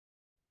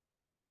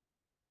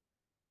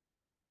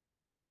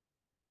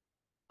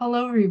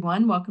Hello,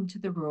 everyone. Welcome to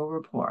the Rural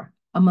Rapport,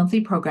 a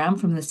monthly program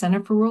from the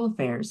Center for Rural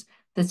Affairs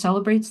that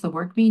celebrates the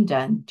work being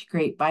done to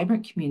create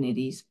vibrant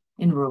communities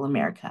in rural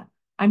America.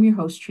 I'm your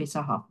host,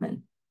 Teresa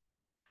Hoffman.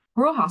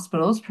 Rural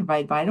hospitals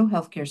provide vital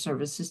healthcare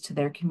services to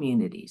their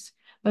communities,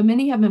 but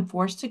many have been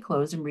forced to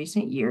close in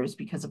recent years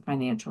because of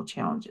financial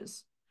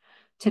challenges.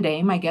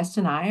 Today, my guest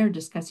and I are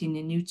discussing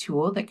a new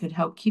tool that could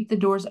help keep the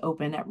doors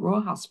open at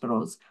rural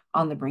hospitals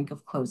on the brink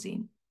of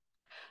closing.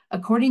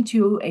 According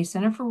to a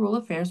Center for Rural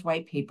Affairs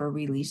white paper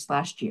released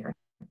last year,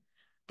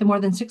 the more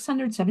than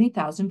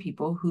 670,000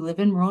 people who live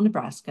in rural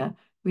Nebraska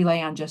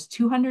rely on just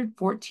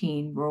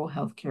 214 rural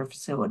healthcare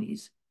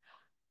facilities.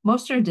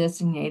 Most are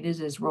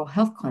designated as rural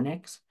health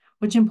clinics,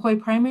 which employ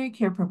primary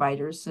care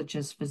providers such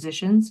as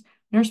physicians,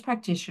 nurse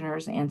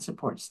practitioners, and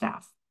support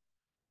staff.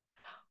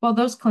 While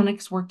those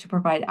clinics work to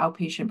provide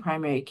outpatient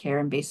primary care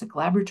and basic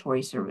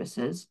laboratory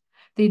services,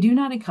 they do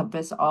not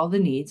encompass all the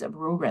needs of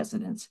rural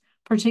residents,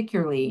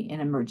 particularly in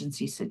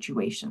emergency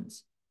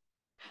situations.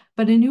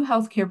 But a new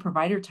healthcare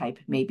provider type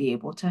may be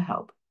able to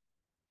help.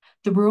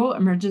 The Rural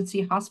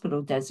Emergency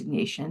Hospital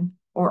designation,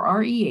 or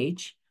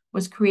REH,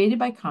 was created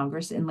by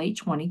Congress in late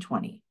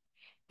 2020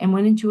 and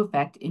went into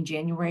effect in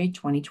January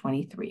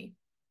 2023.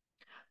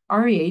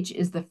 REH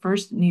is the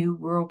first new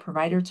rural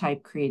provider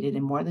type created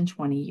in more than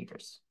 20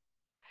 years.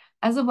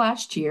 As of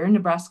last year,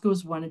 Nebraska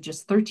was one of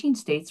just 13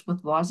 states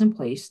with laws in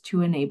place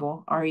to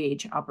enable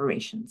REH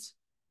operations.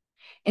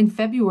 In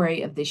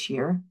February of this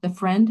year, the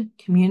Friend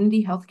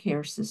Community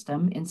Healthcare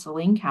System in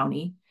Saline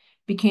County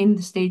became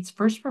the state's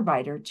first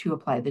provider to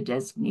apply the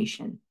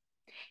designation.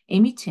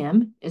 Amy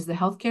Thimm is the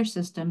healthcare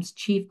system's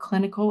chief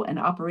clinical and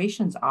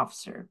operations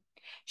officer.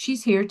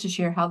 She's here to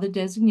share how the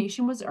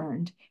designation was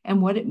earned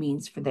and what it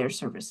means for their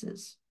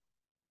services.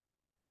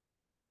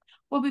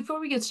 Well, before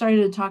we get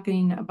started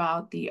talking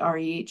about the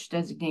REH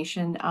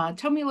designation,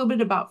 tell me a little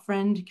bit about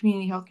Friend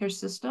Community Healthcare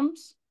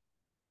Systems.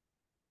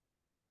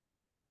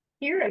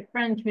 Here at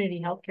Friend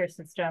Community Healthcare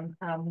System,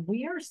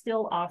 we are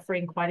still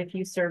offering quite a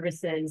few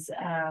services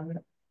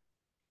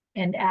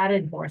and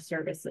added more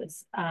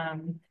services.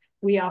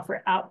 We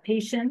offer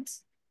outpatient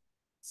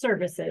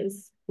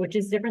services, which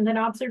is different than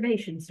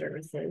observation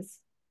services.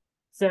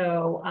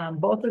 So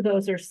both of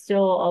those are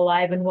still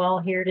alive and well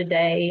here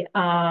today.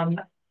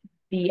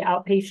 The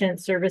outpatient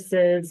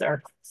services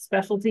are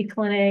specialty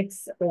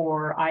clinics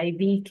or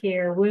IV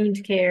care,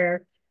 wound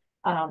care,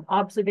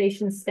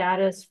 observation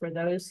status for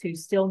those who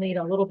still need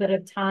a little bit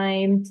of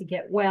time to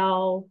get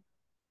well,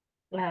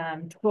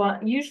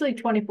 usually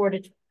 24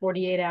 to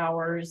 48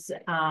 hours.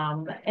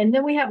 And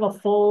then we have a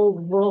full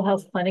rural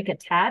health clinic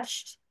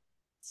attached,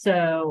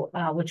 so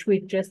which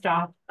we've just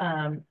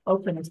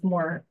opened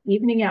more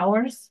evening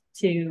hours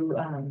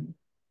to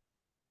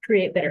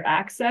create better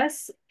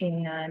access.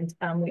 And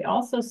we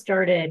also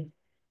started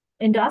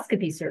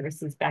endoscopy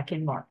services back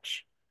in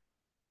March.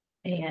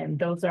 And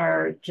those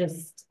are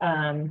just,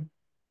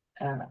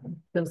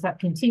 those have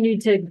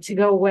continued to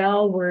go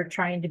well. We're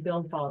trying to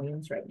build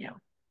volumes right now.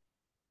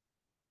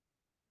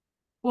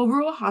 Well,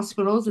 rural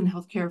hospitals and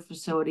healthcare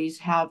facilities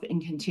have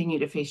and continue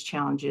to face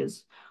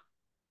challenges.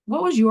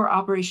 What was your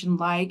operation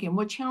like, and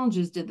what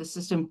challenges did the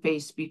system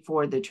face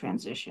before the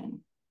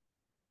transition?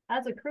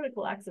 As a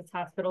critical access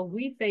hospital,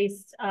 we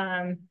faced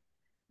a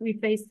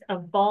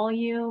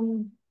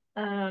volume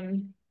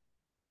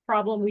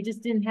problem. We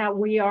just didn't have,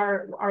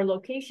 our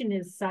location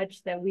is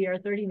such that we are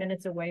 30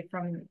 minutes away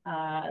from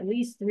at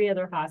least 3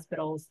 other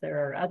hospitals.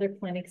 There are other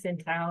clinics in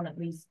town, at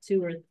least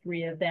 2 or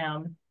 3 of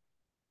them,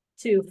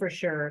 2 for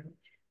sure.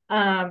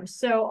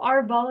 So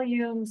our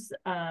volumes,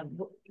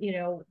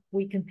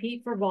 we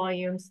compete for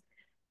volumes,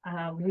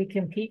 we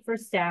compete for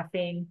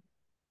staffing,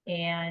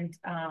 and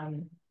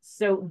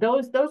so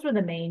those were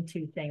the main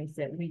 2 things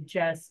that we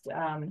just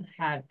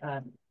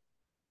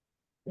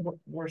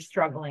we're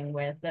struggling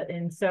with.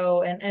 And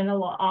so and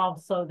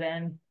also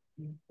then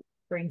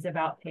brings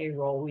about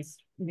payroll.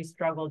 We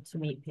struggled to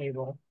meet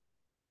payroll.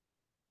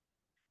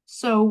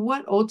 So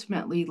what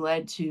ultimately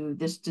led to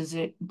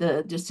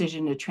the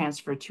decision to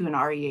transfer to an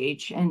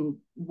REH, and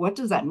what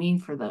does that mean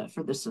for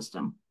the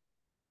system?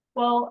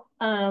 Well,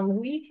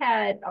 we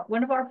had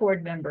one of our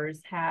board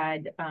members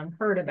had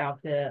heard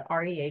about the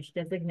REH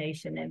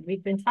designation, and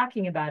we've been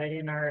talking about it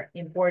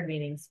in board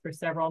meetings for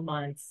several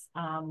months.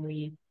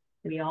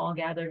 We all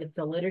gathered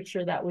the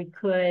literature that we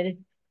could,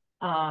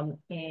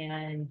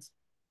 and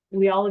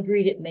we all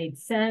agreed it made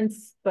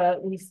sense,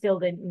 but we still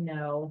didn't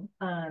know,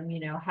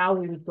 how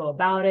we would go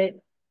about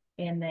it.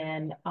 And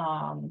then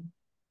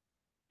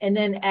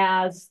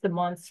as the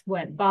months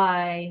went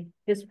by,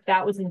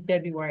 that was in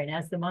February, and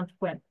as the months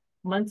went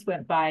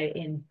by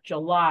in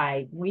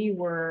July, we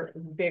were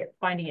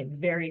finding it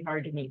very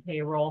hard to meet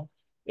payroll.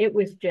 It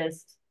was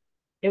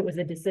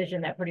a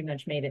decision that pretty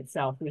much made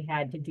itself. We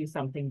had to do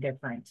something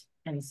different.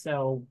 And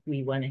so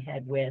we went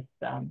ahead with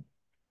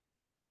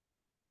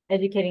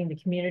educating the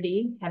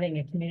community, having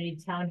a community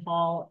town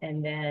hall,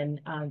 and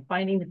then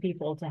finding the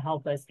people to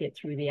help us get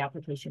through the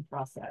application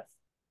process.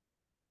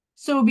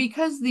 So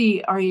because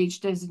the REH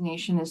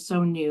designation is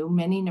so new,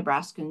 many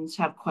Nebraskans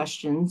have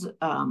questions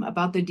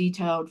about the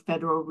detailed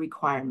federal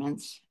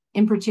requirements.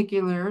 In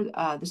particular,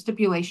 the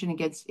stipulation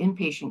against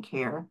inpatient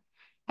care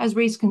has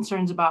raised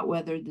concerns about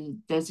whether the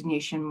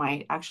designation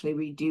might actually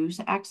reduce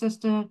access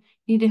to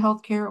needed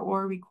health care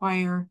or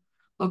require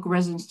local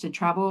residents to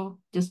travel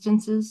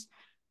distances.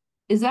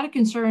 Is that a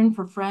concern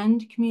for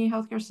Friend Community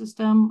Healthcare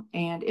System?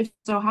 And if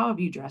so, how have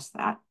you addressed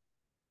that?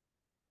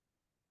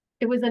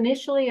 It was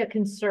initially a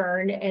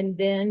concern, and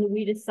then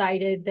we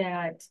decided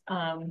that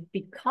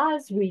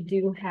because we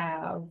do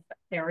have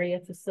area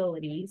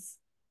facilities,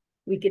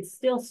 we could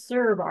still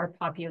serve our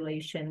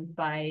population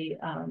by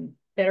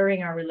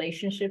bettering our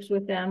relationships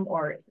with them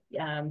or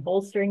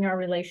bolstering our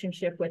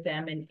relationship with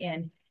them.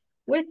 And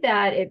with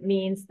that, it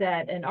means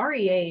that an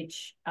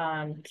REH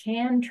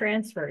can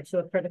transfer to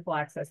a critical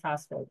access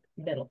hospital.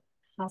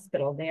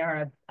 They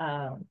are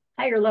a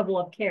higher level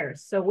of care.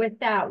 So with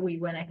that, we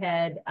went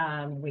ahead,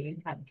 we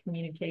had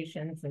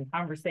communications and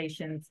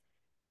conversations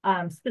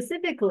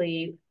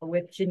specifically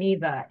with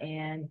Geneva,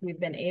 and we've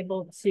been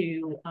able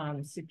to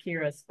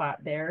secure a spot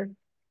there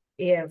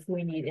if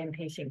we need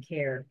inpatient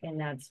care. And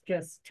that's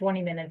just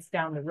 20 minutes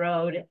down the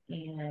road.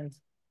 And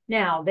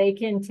now they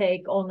can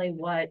take only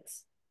what,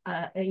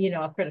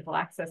 a critical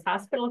access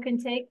hospital can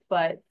take,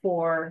 but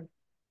for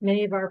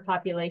many of our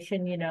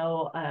population,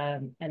 a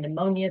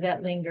pneumonia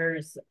that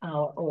lingers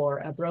or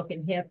a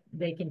broken hip,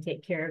 they can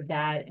take care of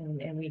that,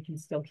 and we can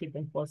still keep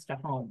them close to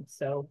home.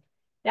 So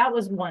that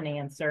was one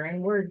answer.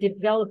 And we're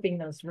developing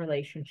those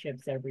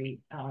relationships as we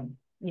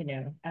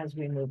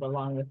move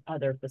along with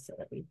other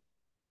facilities.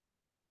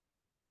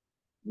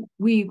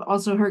 We've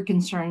also heard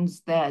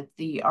concerns that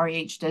the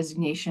REH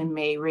designation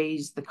may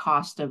raise the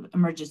cost of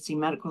emergency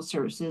medical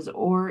services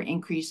or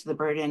increase the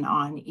burden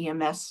on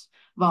EMS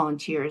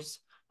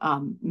volunteers.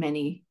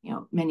 Many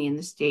in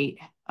the state,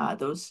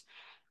 those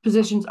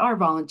positions are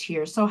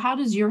volunteers. So how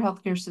does your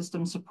healthcare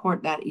system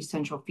support that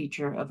essential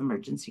feature of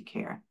emergency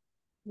care?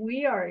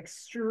 We are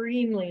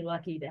extremely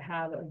lucky to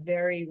have a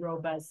very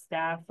robust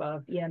staff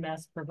of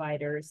EMS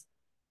providers,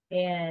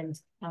 and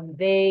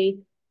they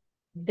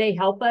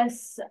help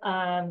us.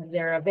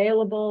 They're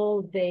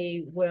available.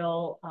 They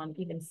will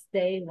even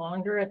stay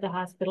longer at the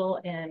hospital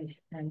and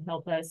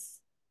help us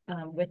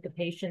with the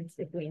patients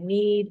if we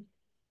need.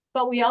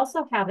 But we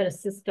also have a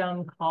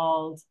system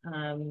called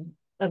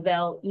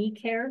Avel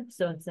eCare.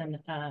 So it's an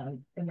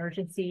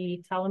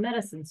emergency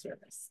telemedicine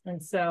service.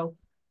 And so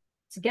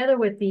together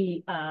with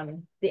the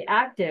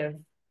active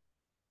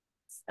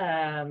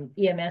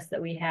EMS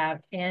that we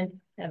have and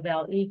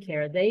Avel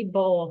eCare,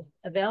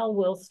 Avel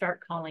will start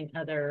calling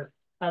other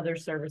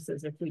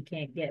services if we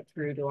can't get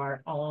through to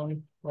our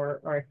own or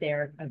if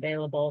they're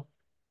available.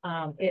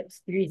 It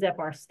frees up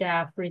our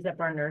staff, frees up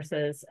our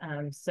nurses.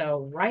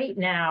 So right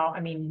now,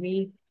 I mean,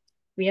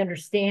 we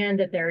understand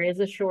that there is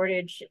a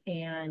shortage,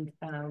 and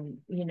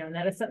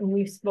that is something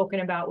we've spoken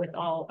about with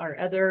all our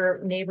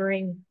other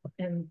neighboring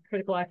and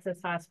critical access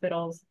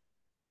hospitals.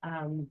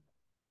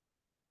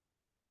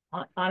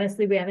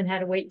 Honestly, we haven't had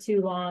to wait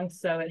too long,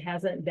 so it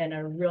hasn't been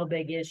a real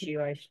big issue.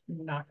 I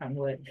knock on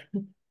wood.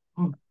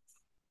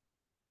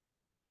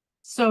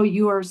 So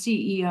your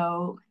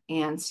CEO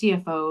and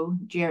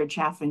CFO, Jared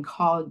Chaffin,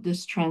 called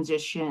this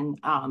transition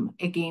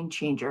a game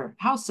changer.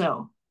 How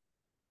so?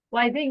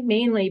 Well, I think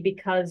mainly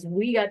because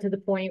we got to the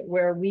point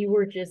where we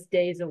were just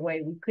days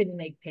away. We couldn't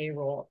make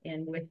payroll.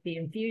 And with the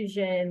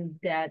infusion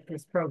that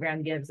this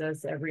program gives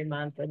us every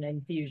month, an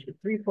infusion,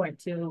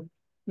 3.2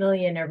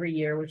 million every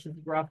year, which is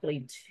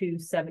roughly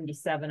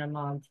 277 a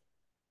month,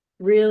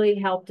 really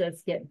helped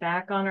us get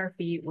back on our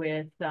feet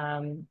with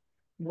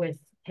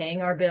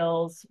paying our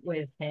bills,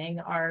 with paying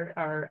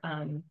our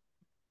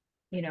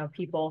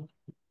people.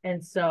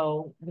 And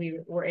so we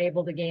were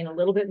able to gain a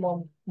little bit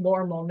more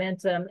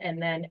momentum and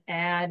then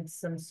add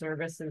some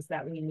services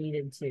that we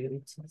needed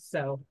to.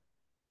 So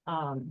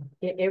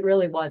it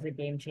really was a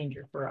game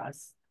changer for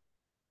us.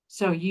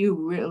 So you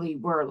really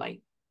were like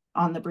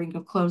on the brink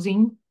of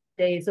closing?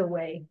 Days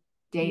away.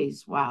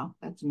 Days. Wow,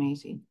 that's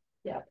amazing.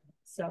 Yeah.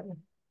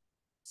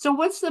 So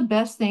what's the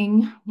best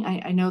thing?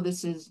 I know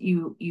this is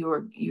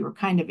you're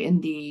kind of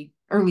in the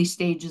early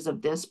stages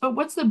of this, but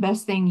what's the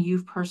best thing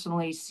you've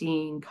personally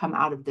seen come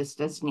out of this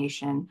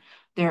designation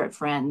there at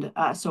Friend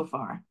so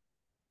far?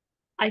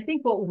 I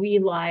think what we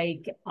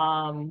like,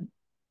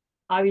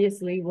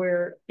 obviously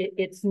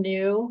it's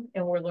new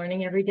and we're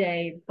learning every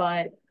day,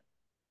 but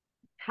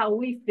how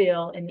we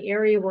feel in the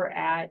area we're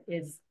at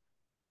is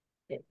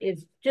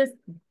just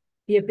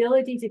the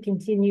ability to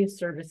continue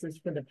services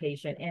for the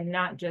patient and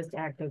not just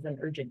act as an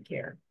urgent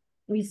care.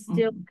 We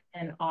still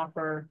can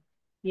offer,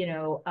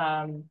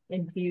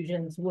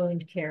 infusions,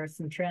 wound care,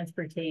 some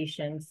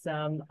transportation,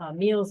 some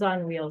meals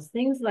on wheels,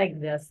 things like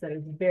this that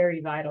is very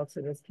vital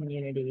to this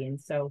community.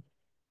 And so,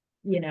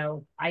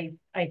 I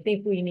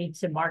think we need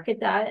to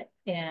market that,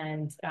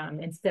 and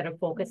instead of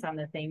focus on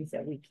the things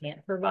that we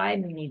can't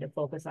provide, we need to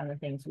focus on the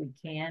things we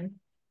can.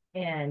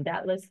 And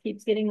that list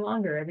keeps getting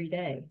longer every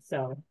day.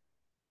 So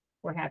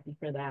we're happy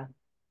for that.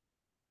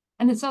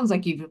 And it sounds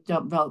like you've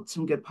developed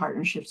some good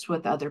partnerships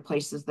with other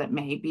places that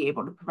may be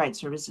able to provide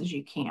services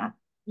you can't.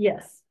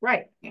 Yes,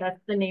 right. Yeah. That's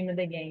the name of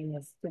the game,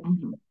 is to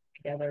Mhm. put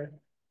together.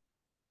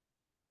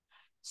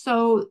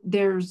 So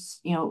there's,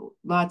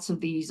 lots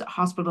of these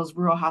hospitals,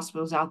 rural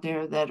hospitals out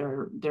there that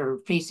they're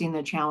facing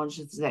the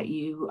challenges that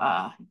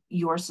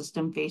your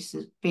system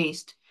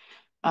faced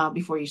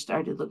before you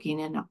started looking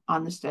in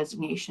on this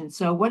designation.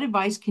 So what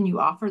advice can you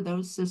offer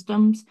those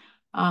systems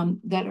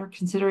that are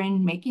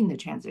considering making the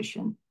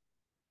transition?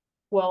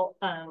 Well,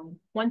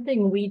 one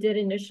thing we did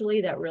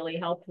initially that really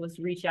helped was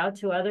reach out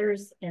to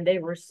others, and they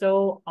were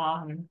so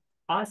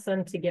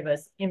awesome to give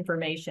us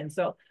information.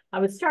 So I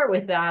would start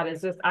with that,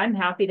 is just I'm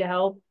happy to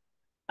help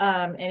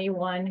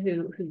anyone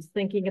who's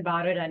thinking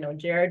about it. I know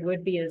Jared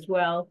would be as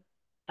well.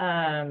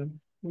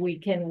 We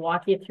can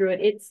walk you through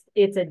it.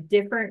 It's a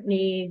different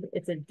need.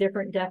 It's a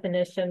different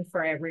definition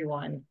for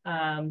everyone.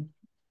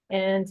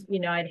 And,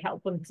 I'd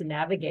help them to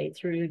navigate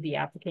through the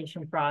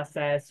application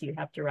process. You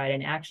have to write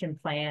an action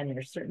plan.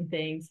 There's certain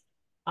things.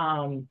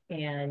 And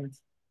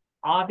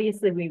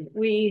obviously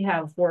we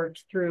have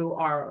worked through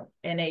our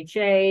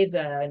NHA,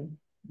 the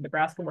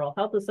Nebraska Rural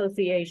Health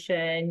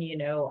Association,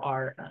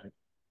 our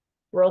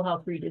Rural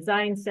Health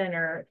Redesign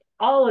Center,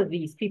 all of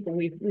these people,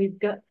 we've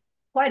got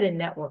quite a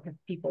network of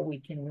people we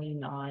can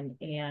lean on.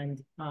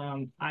 And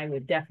I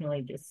would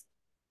definitely just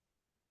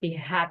be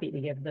happy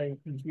to give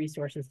these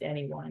resources to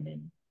anyone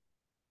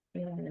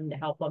and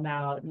help them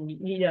out. And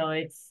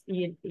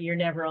you're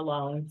never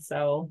alone.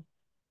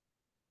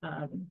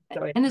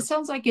 And it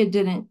sounds like it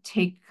didn't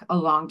take a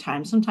long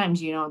time.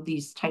 Sometimes,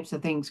 these types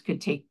of things could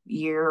take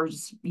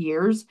years.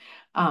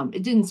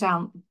 It didn't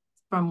sound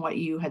from what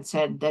you had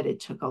said that it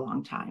took a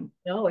long time.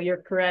 No, you're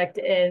correct.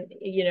 And,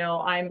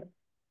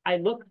 I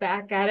look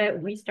back at it,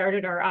 we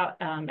started our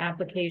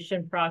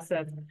application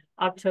process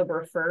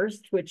October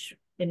 1st, which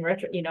in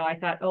retro, I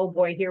thought, oh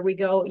boy, here we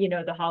go.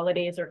 The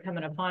holidays are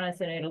coming upon us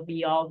and it'll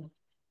be all,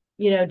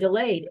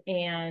 delayed.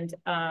 And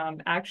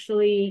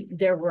actually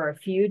there were a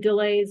few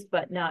delays,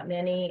 but not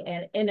many.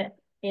 And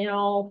in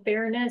all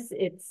fairness,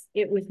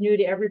 it was new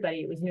to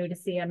everybody. It was new to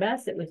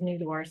CMS. It was new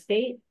to our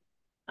state.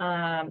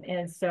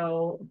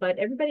 But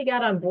everybody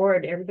got on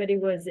board, everybody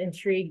was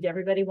intrigued,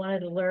 everybody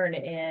wanted to learn,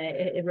 and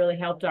it really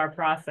helped our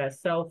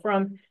process. So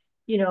from,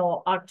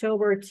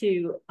 October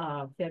to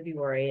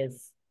February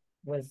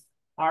was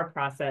our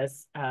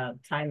process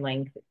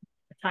timeline,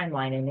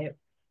 and it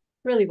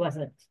really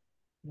wasn't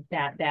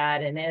that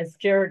bad. And as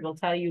Jared will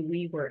tell you,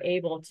 we were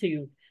able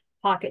to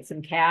pocket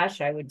some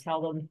cash. I would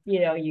tell them,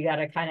 you got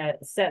to kind of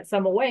set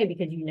some away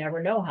because you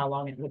never know how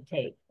long it would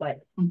take. But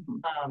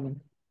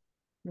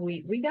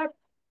we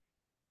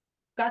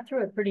got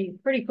through it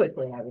pretty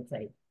quickly, I would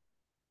say.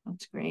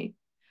 That's great.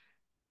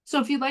 So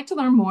if you'd like to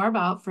learn more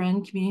about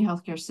Friend Community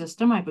Healthcare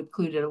System, I've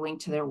included a link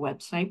to their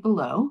website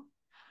below.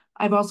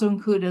 I've also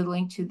included a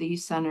link to the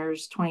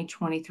center's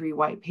 2023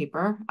 white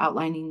paper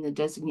outlining the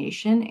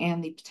designation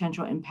and the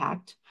potential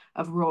impact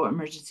of rural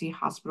emergency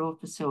hospital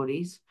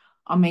facilities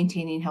on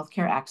maintaining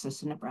healthcare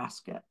access in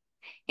Nebraska.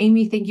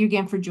 Amy, thank you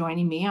again for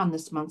joining me on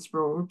this month's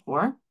Rural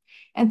Rapport.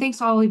 And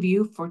thanks all of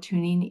you for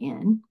tuning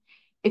in.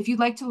 If you'd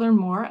like to learn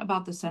more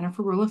about the Center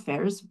for Rural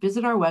Affairs,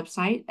 visit our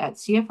website at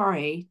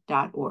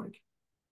cfra.org.